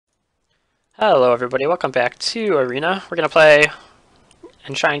Hello everybody, welcome back to Arena. We're going to play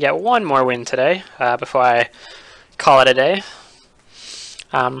and try and get one more win today before I call it a day.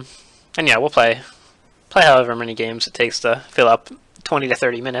 And yeah, we'll play however many games it takes to fill up 20 to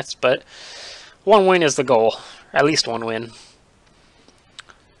 30 minutes, but one win is the goal. At least one win.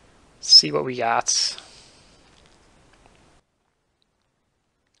 Let's see what we got.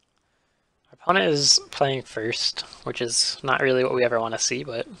 Our opponent is playing first, which is not really what we ever want to see,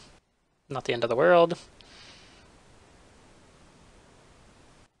 but not the end of the world.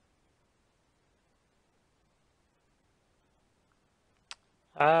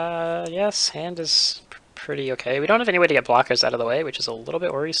 Yes, hand is pretty okay. We don't have any way to get blockers out of the way, which is a little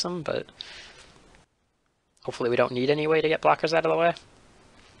bit worrisome, but hopefully we don't need any way to get blockers out of the way.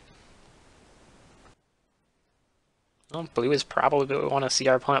 Well, blue is probably what we want to see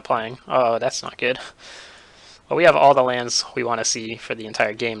our opponent playing. Oh, that's not good. Well, we have all the lands we want to see for the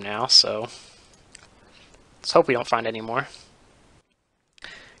entire game now, so let's hope we don't find any more.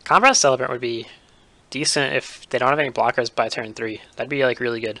 Combat Celebrant would be decent if they don't have any blockers by turn 3. That'd be like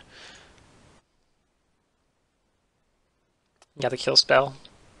really good. Got the kill spell.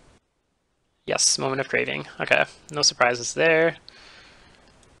 Yes, Moment of Craving. Okay, no surprises there.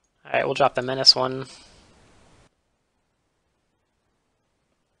 Alright, we'll drop the Menace one.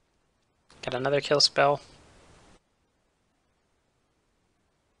 Got another kill spell.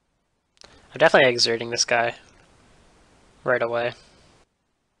 I'm definitely exerting this guy right away.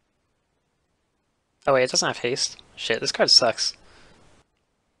 Oh wait, it doesn't have haste. Shit, this card sucks.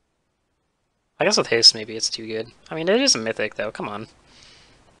 I guess with haste maybe it's too good. I mean, it is a mythic though, come on.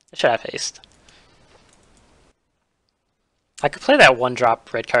 It should have haste. I could play that one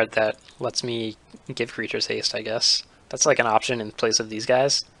drop red card that lets me give creatures haste, I guess. That's like an option in place of these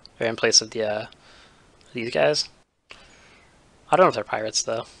guys. Or in place of these guys. I don't know if they're pirates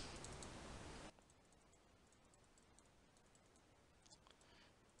though.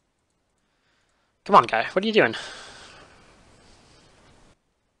 Come on, guy. What are you doing?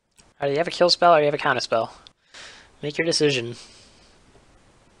 Do you have a kill spell or do you have a counter spell? Make your decision.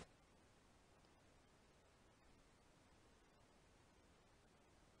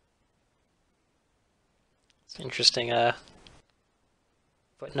 It's an interesting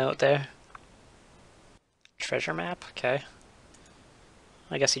footnote there. Treasure map? Okay.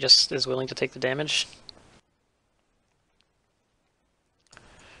 I guess he just is willing to take the damage.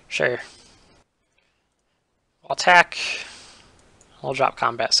 Sure. We'll attack. We'll drop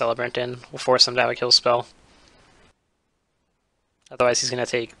Combat Celebrant in. We'll force him to have a kill spell. Otherwise he's going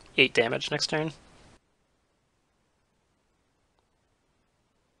to take 8 damage next turn.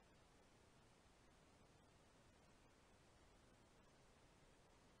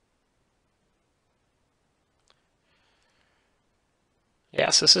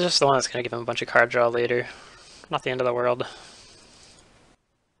 Yeah, so this is just the one that's going to give him a bunch of card draw later. Not the end of the world.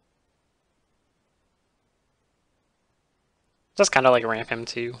 Just kind of like ramp him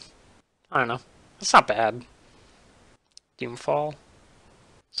too. I don't know. It's not bad. Doomfall.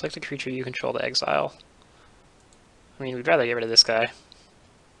 Select a creature you control to exile. I mean, we'd rather get rid of this guy.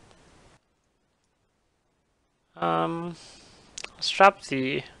 Let's drop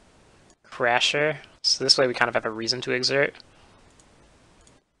the Crasher. So this way we kind of have a reason to exert.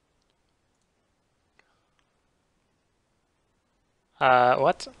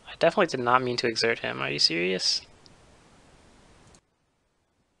 What? I definitely did not mean to exert him. Are you serious?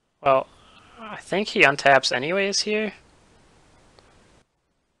 Well, I think he untaps anyways here.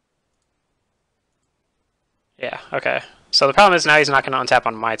 Yeah, okay. So the problem is now he's not going to untap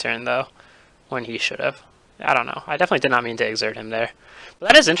on my turn, though, when he should have. I don't know. I definitely did not mean to exert him there. But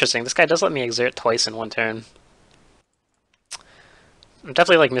that is interesting. This guy does let me exert twice in one turn. I'm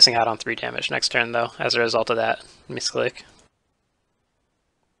definitely like missing out on 3 damage next turn, though, as a result of that misclick.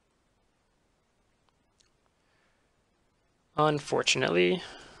 Unfortunately.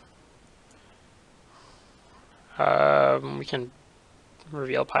 We can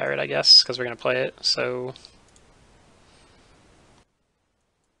reveal Pirate, I guess, because we're going to play it, so...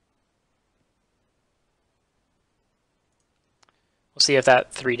 We'll see if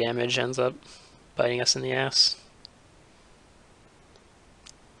that 3 damage ends up biting us in the ass.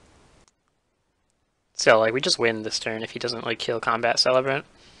 So, like, we just win this turn if he doesn't, like, kill Combat Celebrant.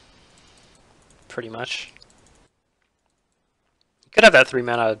 Pretty much. Could have that 3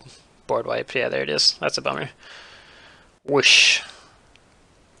 mana board wipe. Yeah, there it is. That's a bummer. Whoosh.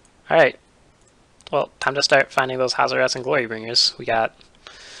 Alright. Well, time to start finding those Hazarats and Glorybringers. We got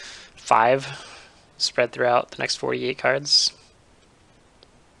 5 spread throughout the next 48 cards.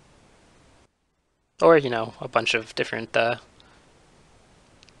 Or, you know, a bunch of different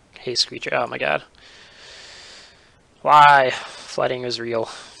haste creature. Oh my god. Why? Flooding is real.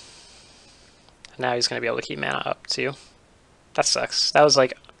 Now he's going to be able to keep mana up too. That sucks. That was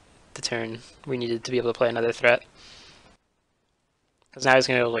like the turn we needed to be able to play another threat. Because now he's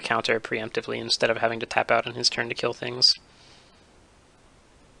going to be able to counter preemptively instead of having to tap out on his turn to kill things.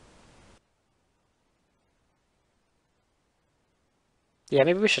 Yeah,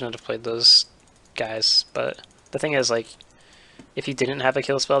 maybe we shouldn't have played those guys, but the thing is, like, if he didn't have a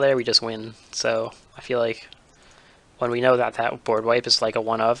kill spell there, we just win. So I feel like when we know that that board wipe is like a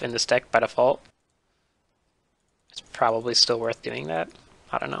one-of in this deck by default, it's probably still worth doing that.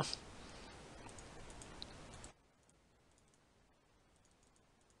 I don't know.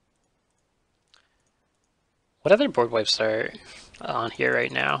 What other board wipes are on here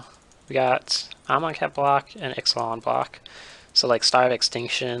right now? We got Amonkhet block and Ixalan block. So like Star of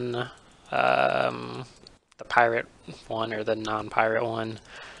Extinction, the pirate one or the non-pirate one,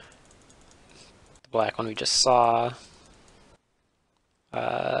 the black one we just saw.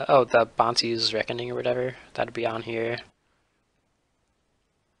 Oh, the Bantu's Reckoning or whatever, that'd be on here.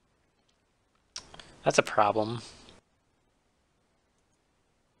 That's a problem.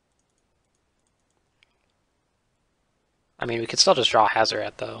 I mean, we could still just draw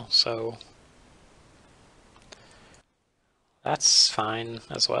Hazoret though, so that's fine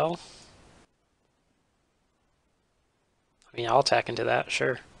as well. I mean, I'll attack into that,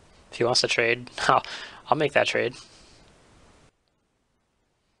 sure. If he wants to trade, I'll make that trade.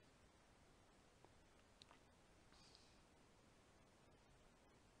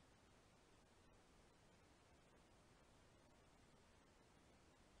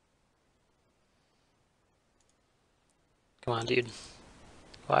 Come on, dude.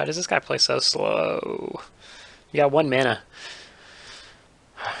 Why does this guy play so slow? You got 1 mana.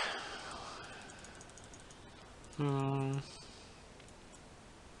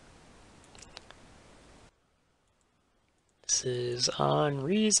 This is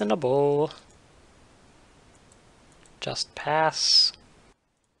unreasonable. Just pass.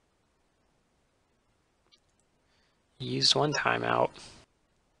 He used 1 timeout.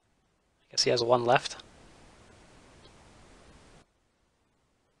 I guess he has 1 left.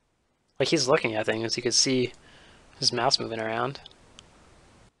 Like, he's looking at things. You could see his mouse moving around.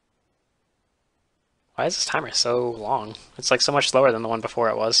 Why is this timer so long? It's like so much slower than the one before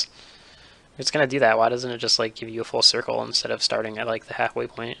it was. If it's gonna do that, why doesn't it just like give you a full circle instead of starting at like the halfway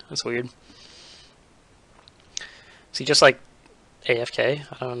point? That's weird. Is he just like AFK?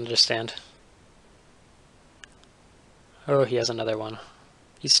 I don't understand. Oh, he has another one.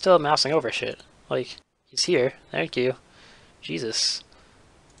 He's still mousing over shit. Like, he's here. Thank you. Jesus.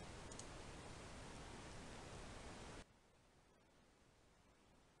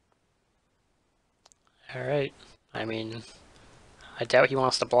 Alright. I mean, I doubt he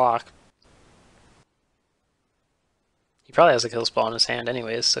wants to block. He probably has a kill spell in his hand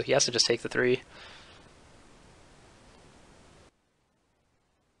anyways, so he has to just take the 3.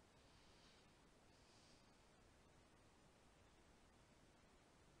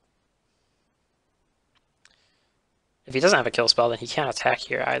 If he doesn't have a kill spell, then he can't attack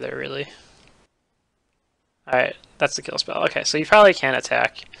here either, really. Alright, that's the kill spell. Okay, so he probably can't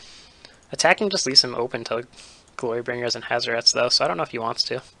attack. Attacking just leaves him open to Glorybringers and Hazarets, though, so I don't know if he wants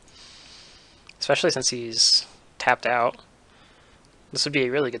to. Especially since he's tapped out. This would be a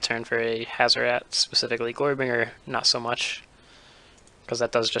really good turn for a Hazoret, specifically. Glorybringer, not so much, because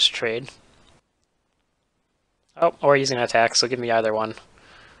that does just trade. Oh, or he's going to attack, so give me either one.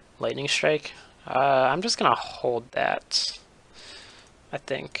 Lightning Strike. I'm just going to hold that, I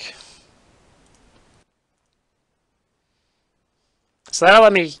think. So that'll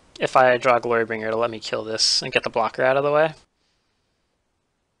let me, if I draw Glorybringer, it'll let me kill this and get the blocker out of the way.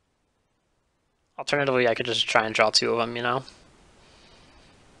 Alternatively, I could just try and draw 2 of them, you know?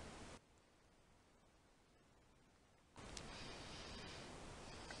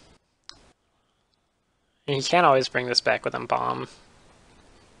 And you can't always bring this back with Embalm,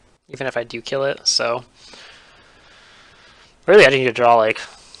 even if I do kill it, so... Really, I need to draw, like,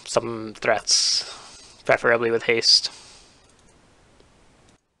 some threats, preferably with haste.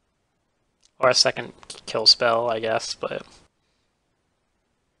 Or a second kill spell, I guess, but...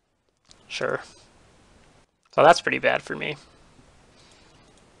 Sure. So that's pretty bad for me.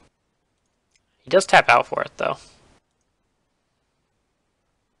 He does tap out for it, though.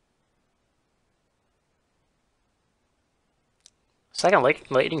 Second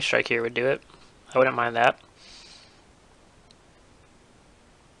Lightning Strike here would do it. I wouldn't mind that.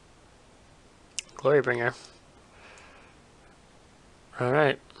 Glorybringer.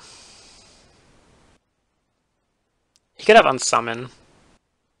 Alright. He could have Unsummon.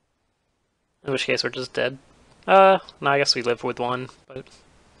 In which case we're just dead. No, I guess we live with one, but...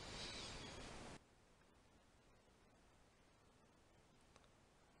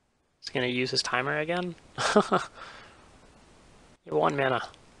 He's gonna use his timer again? You have 1 mana.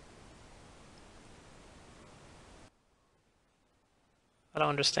 I don't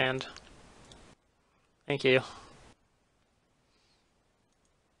understand. Thank you.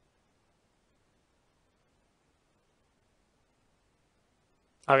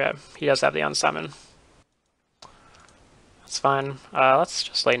 Okay, he does have the unsummon. That's fine. Let's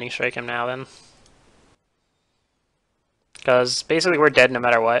just Lightning Strike him now then. Because basically we're dead no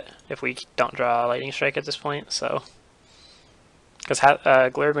matter what if we don't draw a Lightning Strike at this point, so... Because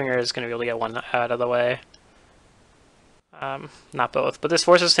Glorybringer is going to be able to get one out of the way. Not both. But this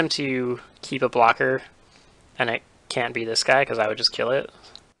forces him to keep a blocker, and it can't be this guy because I would just kill it.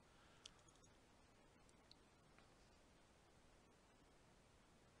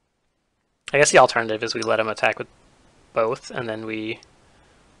 I guess the alternative is we let him attack with both, and then we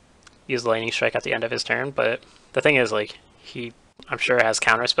use the Lightning Strike at the end of his turn, but the thing is, like, he, I'm sure, has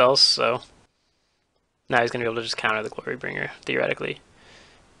counter spells, so now he's going to be able to just counter the Glorybringer, theoretically.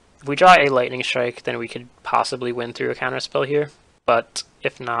 If we draw a Lightning Strike, then we could possibly win through a counter spell here, but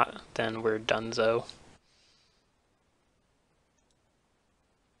if not, then we're donezo.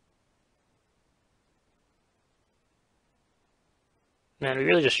 Man, we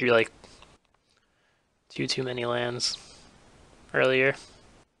really just drew, like, too many lands earlier.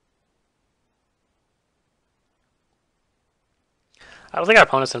 I don't think our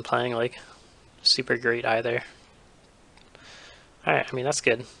opponent's been playing, like, super great either. Alright, I mean, that's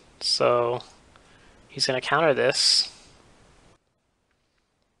good. So, he's going to counter this,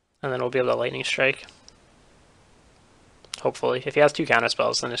 and then we'll be able to Lightning Strike. Hopefully. If he has 2 counter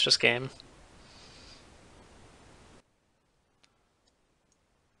spells, then it's just game.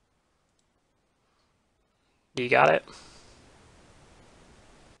 You got it?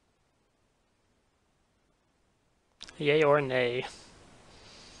 Yay or nay?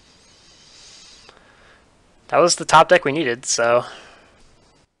 That was the top deck we needed, so...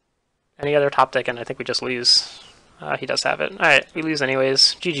 Any other top deck and I think we just lose. He does have it. Alright, we lose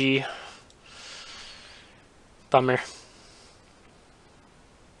anyways. GG. Bummer.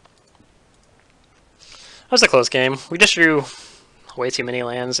 That was a close game. We just drew way too many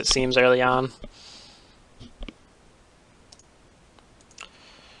lands, it seems, early on.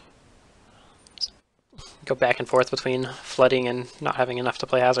 Go back and forth between flooding and not having enough to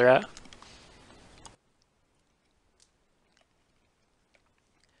play Hazoret.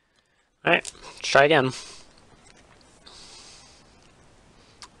 Alright, let's try again.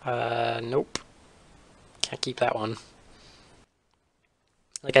 Nope. Can't keep that one.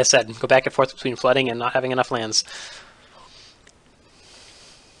 Like I said, go back and forth between flooding and not having enough lands.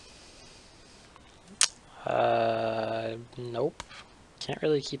 Nope. Can't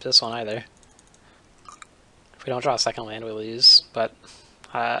really keep this one either. If we don't draw a second land, we lose, but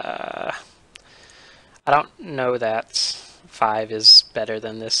I don't know that 5 is better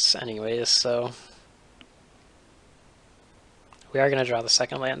than this anyways, so we are going to draw the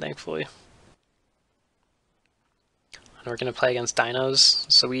second land, thankfully. And we're going to play against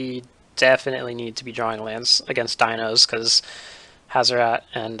dinos, so we definitely need to be drawing lands against dinos, because Hazoret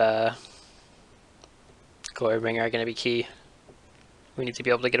and Glorybringer are going to be key. We need to be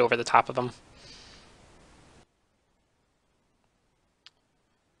able to get over the top of them.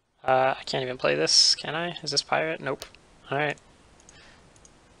 I can't even play this, can I? Is this pirate? Nope. Alright.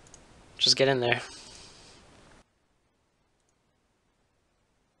 Just get in there.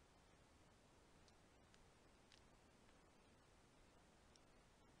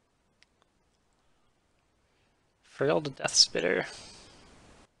 Frilled Death Spitter.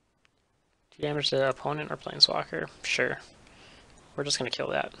 2 damage to the opponent or planeswalker. Sure. We're just gonna kill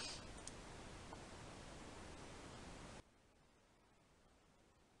that.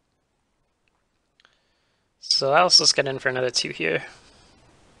 So let's just get in for another 2 here.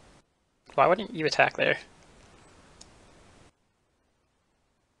 Why wouldn't you attack there?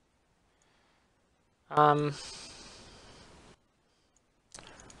 Let's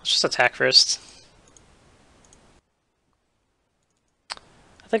just attack first.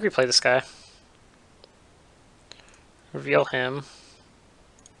 I think we play this guy. Reveal him.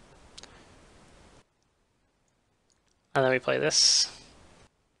 And then we play this.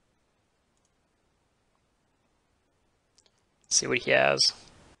 See what he has.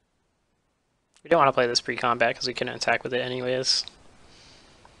 We don't want to play this pre-combat because we couldn't attack with it anyways.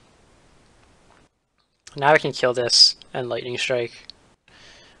 Now we can kill this and Lightning Strike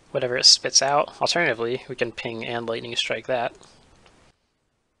whatever it spits out. Alternatively, we can ping and Lightning Strike that.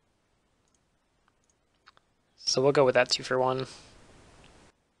 So we'll go with that 2 for 1.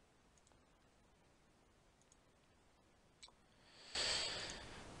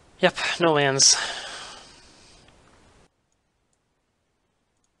 Yep, no lands.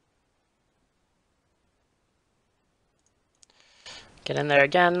 Get in there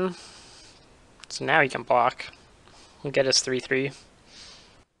again. So now he can block. We'll get his 3/3.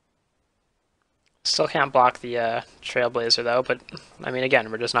 Still can't block the Trailblazer though, but I mean,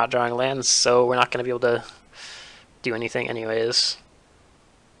 again, we're just not drawing lands, so we're not going to be able to do anything anyways.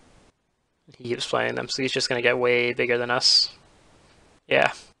 He keeps playing them, so he's just going to get way bigger than us.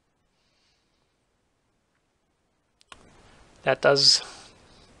 Yeah. That does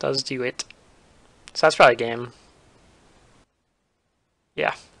do it. So that's probably game.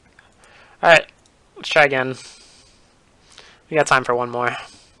 Yeah. Alright, let's try again. We got time for one more.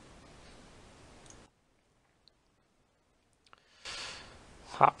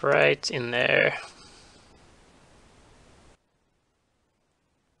 Hop right in there.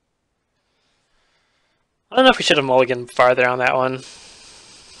 I don't know if we should have mulliganed farther on that one.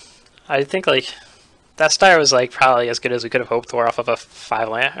 I think like that star was like probably as good as we could have hoped for off of a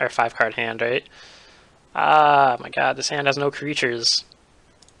 5 card hand, right? Ah, my god, this hand has no creatures.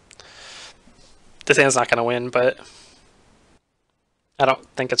 This hand's not gonna win, but I don't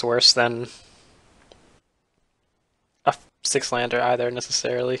think it's worse than a 6-lander either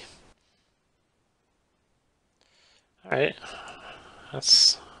necessarily. Alright.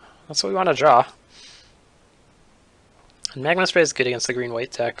 That's what we want to draw. And Magma Spray is good against the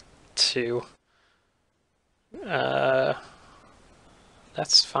green-white deck too. That's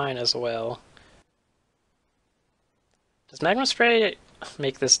fine as well. Does Magma Spray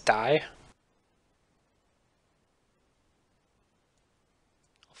make this die?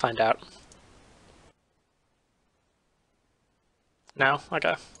 I'll find out. No?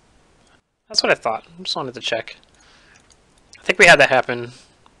 Okay. That's what I thought. I just wanted to check. I think we had that happen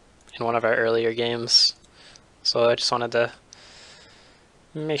in one of our earlier games, so I just wanted to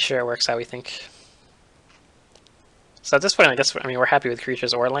make sure it works how we think. So at this point, I mean, we're happy with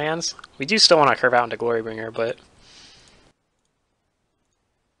creatures or lands. We do still want to curve out into Glorybringer, but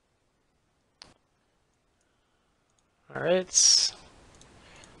alright.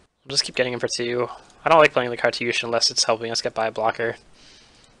 We'll just keep getting him for 2. I don't like playing the Cartouche unless it's helping us get by a blocker.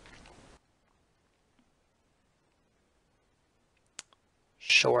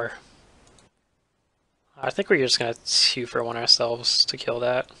 Sure. I think we're just gonna 2 for 1 ourselves to kill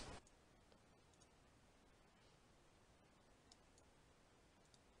that.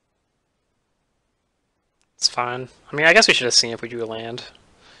 It's fine. I mean, I guess we should have seen if we drew a land.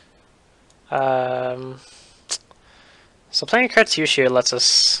 So playing a Cartouche here lets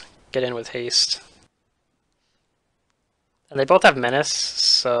us get in with haste. And they both have Menace,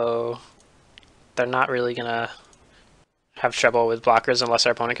 so they're not really gonna have trouble with blockers unless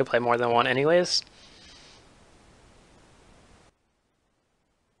our opponent can play more than one anyways.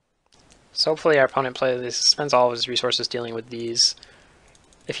 So hopefully our opponent spends all of his resources dealing with these.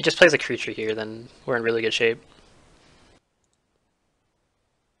 If he just plays a creature here, then we're in really good shape.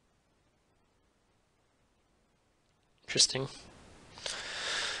 Interesting.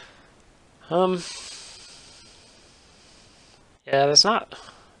 Yeah, there's not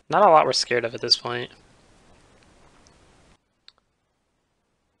a lot we're scared of at this point.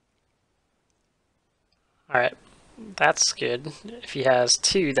 Alright, that's good. If he has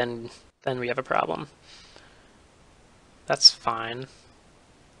 2, then we have a problem. That's fine.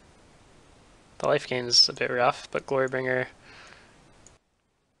 The life gain's a bit rough, but Glorybringer...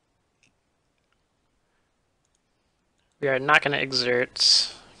 We are not going to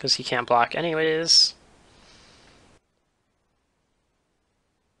exert, because he can't block anyways.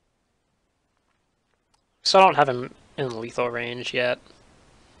 So I don't have him in lethal range yet.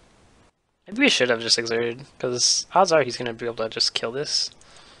 Maybe we should have just exerted, because odds are he's going to be able to just kill this.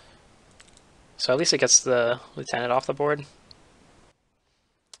 So at least it gets the Lieutenant off the board.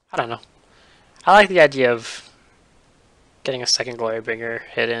 I don't know. I like the idea of getting a second Glorybringer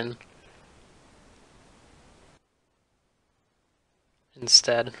hit in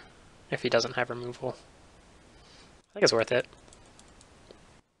instead, if he doesn't have removal. I think it's worth it.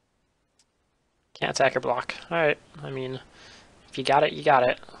 Can't attack or block. Alright, I mean, if you got it, you got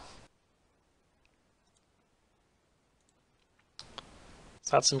it.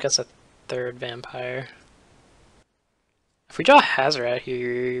 So Thoughtsome gets a 3rd vampire. If we draw Hazoret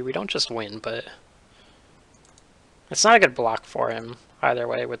here, we don't just win, but it's not a good block for him either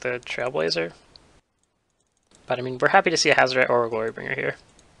way with the Trailblazer. But I mean, we're happy to see a Hazoret or a Glorybringer here.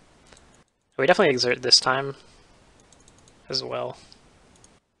 We definitely exert this time as well.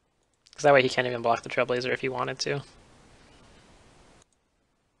 Because that way he can't even block the Trailblazer if he wanted to.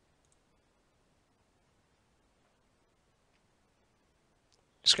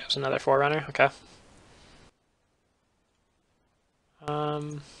 Just grabs another Forerunner, okay.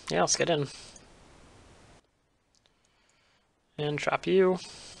 Yeah, let's get in. And drop you.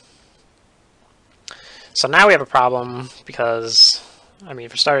 So now we have a problem because, I mean,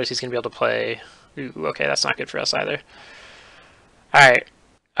 for starters, he's going to be able to play... Ooh, okay, that's not good for us either. Alright.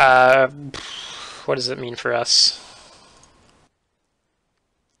 What does it mean for us?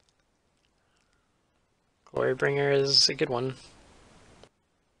 Glorybringer is a good one.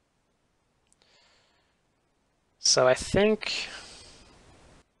 So I think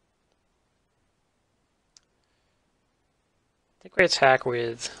we attack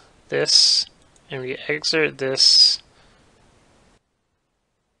with this, and we exert this.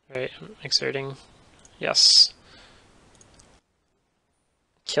 Right, I'm exerting. Yes.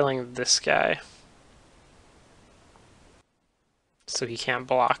 Killing this guy. So he can't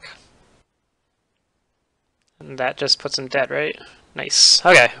block. And that just puts him dead, right? Nice.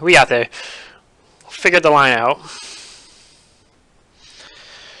 Okay, we got there. Figured the line out.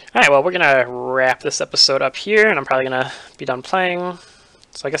 Alright, well, we're going to wrap this episode up here, and I'm probably going to be done playing.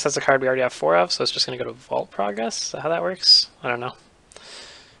 So I guess that's a card we already have 4 of, so it's just going to go to Vault Progress. Is that how that works? I don't know.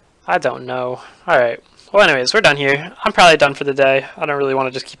 I don't know. Alright. Well, anyways, we're done here. I'm probably done for the day. I don't really want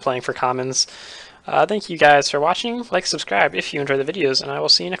to just keep playing for commons. Thank you guys for watching. Like, subscribe if you enjoy the videos, and I will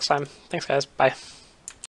see you next time. Thanks, guys. Bye.